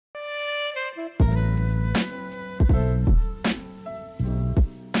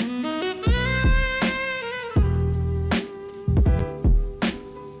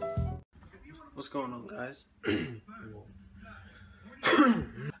going on, guys?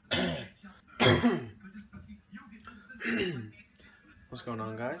 What's going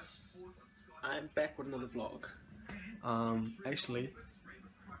on, guys? I'm back with another vlog. Actually,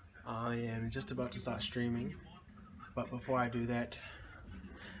 I am just about to start streaming, but before I do that,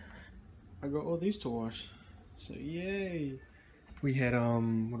 I got all these to wash. So yay! We had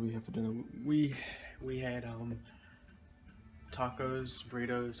what do we have for dinner? We had tacos,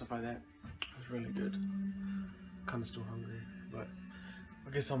 burritos, stuff like that. It was really good. Kinda still hungry, but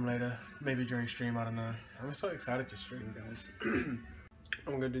I'll get some later, maybe during stream, I don't know. I'm so excited to stream, guys. I'm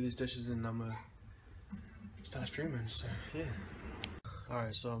gonna do these dishes and I'm gonna start streaming, so yeah.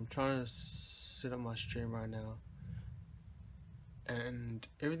 Alright, so I'm trying to set up my stream right now. And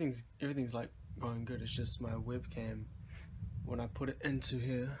everything's like going good. It's just my webcam, when I put it into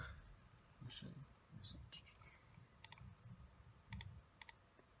here, let me show you.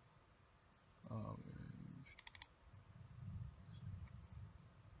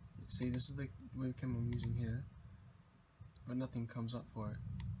 See, this is the webcam I'm using here, but nothing comes up for it.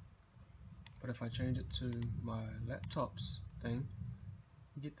 But if I change it to my laptop's thing,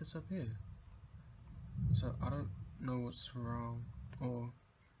 you get this up here. So I don't know what's wrong or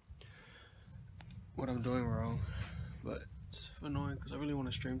what I'm doing wrong, but it's annoying because I really want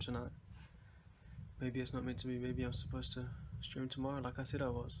to stream tonight. Maybe it's not meant to be. Maybe I'm supposed to stream tomorrow like I said I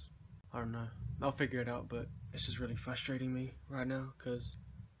was. I don't know. I'll figure it out, but it's just really frustrating me right now because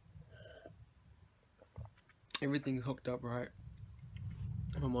everything's hooked up right.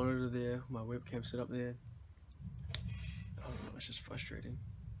 My monitor there, my webcam set up there. I don't know, it's just frustrating.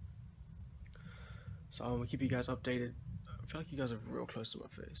 So I'm gonna keep you guys updated. I feel like you guys are real close to my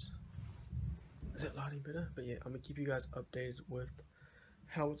face. Is that lighting better? But yeah, I'm gonna keep you guys updated with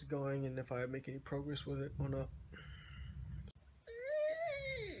how it's going and if I make any progress with it or not.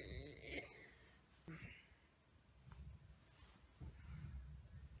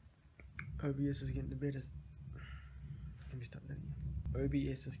 OBS is getting the better. Let me start that again.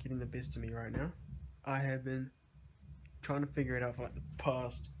 OBS is getting the best of me right now. I have been trying to figure it out for like the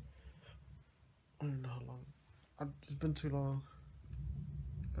past, I don't know how long. It's been too long.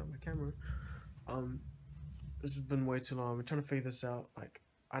 Got my camera. This has been way too long. I've been trying to figure this out. Like,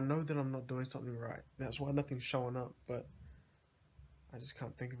 I know that I'm not doing something right. That's why nothing's showing up, but I just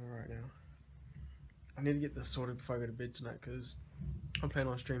can't think of it right now. I need to get this sorted before I go to bed tonight because I'm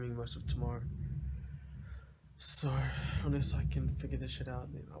planning on streaming most of tomorrow. So, unless I can figure this shit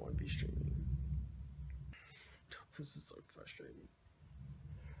out, then I won't be streaming. This is so frustrating.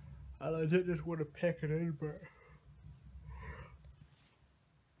 And I did just want to pack it in, but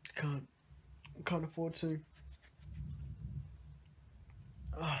can't afford to.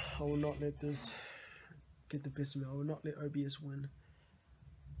 I will not let this get the best of me. I will not let OBS win.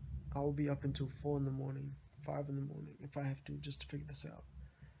 I will be up until 4 in the morning, 5 in the morning, if I have to, just to figure this out.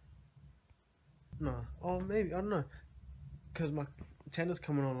 No, or maybe, I don't know, because my Tanner's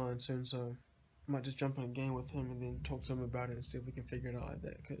coming online soon, so I might just jump on a game with him and then talk to him about it and see if we can figure it out like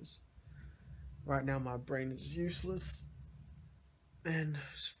that, because right now my brain is useless and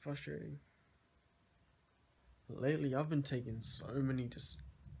it's frustrating. Lately I've been taking so many just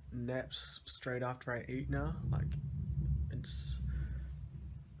naps straight after I eat now, like it's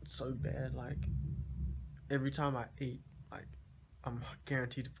so bad. Like every time I eat, like I'm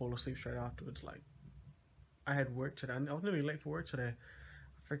guaranteed to fall asleep straight afterwards. Like I had work today. I was nearly late for work today.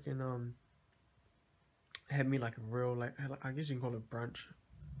 I freaking had me like a real, like, I guess you can call it brunch.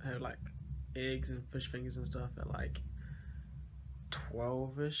 I had like eggs and fish fingers and stuff at like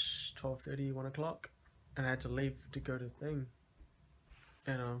 12ish, 12:30, 1 o'clock, and I had to leave to go to the thing,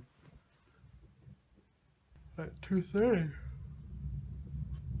 and at 2:30.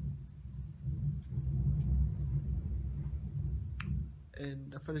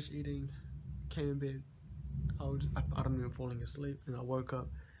 And I finished eating, came in bed. I don't even falling asleep, and I woke up.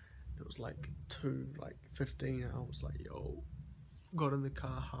 It was like 2:15, and I was like, yo, got in the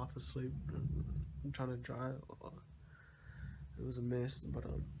car half asleep. I'm trying to drive. It was a mess, but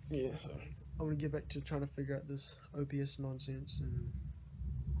yeah. So I'm gonna get back to trying to figure out this OBS nonsense, and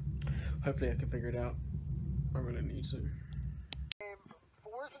hopefully I can figure it out. I really need to.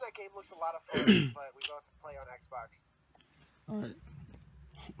 For words of that game looks a lot of fun, but we both play on Xbox. Alright.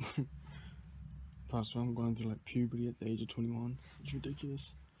 Possibly I'm going through like puberty at the age of 21. It's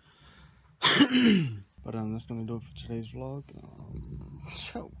ridiculous. But that's gonna do it for today's vlog.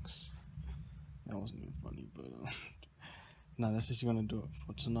 Chokes. That wasn't even funny, but no, that's just gonna do it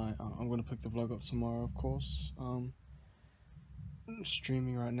for tonight. I'm gonna pick the vlog up tomorrow, of course.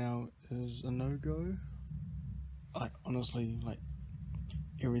 Streaming right now is a no-go. Like honestly, like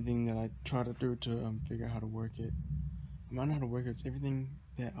everything that I try to do to figure out how to work it. I might know how to work it. It's everything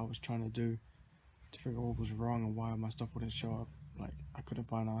that I was trying to do to figure out what was wrong and why my stuff wouldn't show up. Like, I couldn't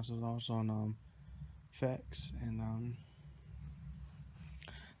find answers. I was on facts, and there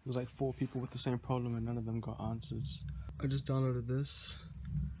was like 4 people with the same problem and none of them got answers. I just downloaded this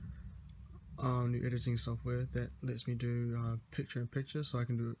new editing software that lets me do picture-in-picture, so I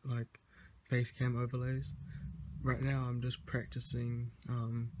can do like face cam overlays. Right now I'm just practicing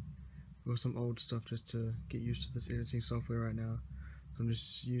with some old stuff just to get used to this editing software right now. I'm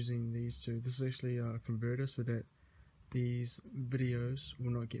just using these two. This is actually a converter so that these videos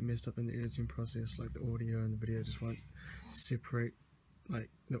will not get messed up in the editing process, like the audio and the video just won't separate. Like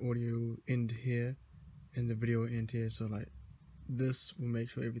the audio will end here and the video will end here, so like this will make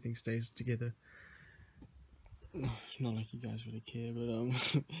sure everything stays together. It's not like you guys really care,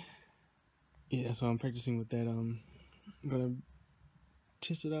 but yeah, so I'm practicing with that. I'm gonna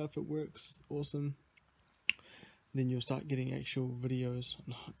test it out. If it works, awesome. Then you'll start getting actual videos.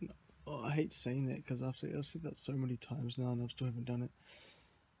 Oh, I hate saying that because I've said that so many times now and I still haven't done it.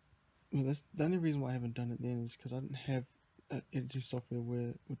 Well, that's the only reason why I haven't done it then is because I didn't have editing software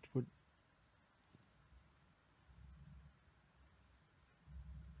where which would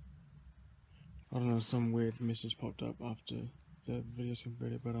I don't know, some weird message popped up after the video's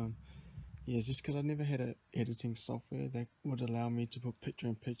converted, but yeah, it's just because I never had an editing software that would allow me to put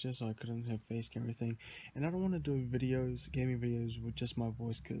picture-in-picture, so I couldn't have face cam or anything. And I don't want to do videos, gaming videos with just my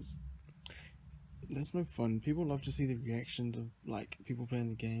voice, because that's no fun. People love to see the reactions of like people playing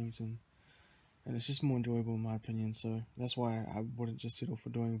the games, and it's just more enjoyable in my opinion. So that's why I wouldn't just settle for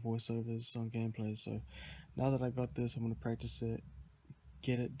doing voiceovers on gameplay. So now that I got this, I'm gonna practice it,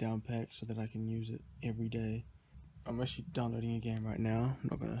 get it down packed so that I can use it every day. I'm actually downloading a game right now. I'm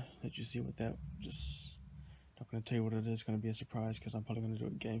not gonna let you see what that, just not gonna tell you what it is. It's gonna be a surprise because I'm probably gonna do a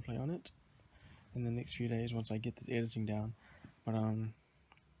gameplay on it in the next few days once I get this editing down. But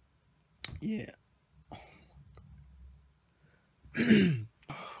yeah. I'm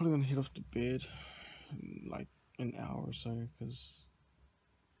probably gonna head off to bed in like an hour or so because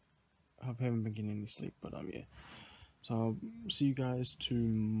I haven't been getting any sleep. But yeah. So I'll see you guys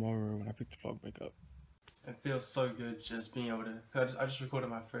tomorrow when I pick the vlog back up. It feels so good just being able to. I just recorded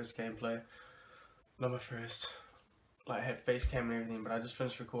my first gameplay. Not my first. Like I had face cam and everything, but I just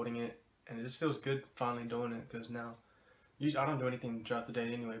finished recording it, and it just feels good finally doing it. Because now, usually I don't do anything throughout the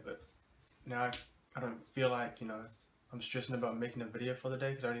day anyway, but now I don't feel like, you know, I'm stressing about making a video for the day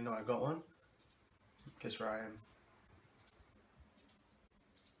because I already know I got one. Guess where I am.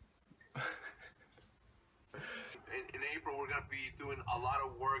 In April, we're going to be doing a lot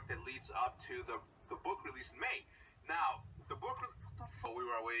of work that leads up to the book release in May. Now, the book, we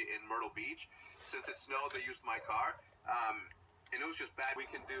were away in Myrtle Beach. Since it snowed, they used my car. And it was just bad. We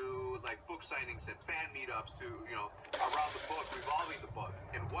can do like book signings and fan meetups to, you know, around the book, revolving the book.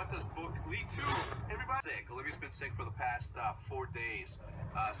 And what does book lead to? Everybody's sick. Olivia's been sick for the past 4 days.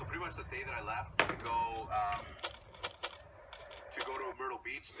 So pretty much the day that I left to go to Myrtle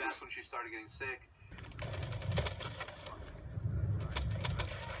Beach, that's when she started getting sick.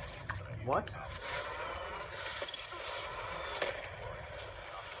 What?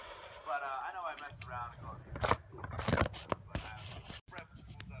 But I know I messed around.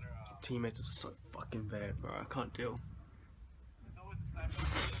 Teammates are so fucking bad, bro. I can't deal.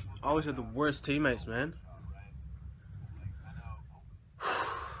 I always had the worst teammates, man.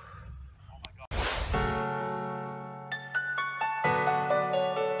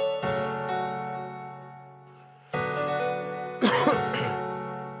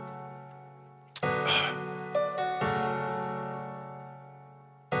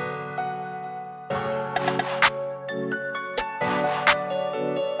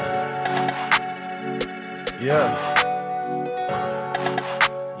 Yeah.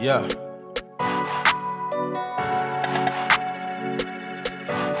 Yeah.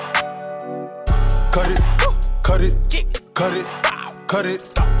 Cut it, cut it, cut it, cut it,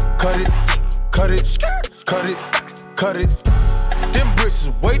 cut it, cut it, cut it, cut it. Them bricks is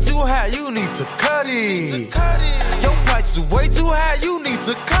way too high, you need to cut it. Your price is way too high, you need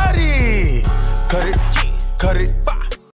to cut it. Cut it, cut it.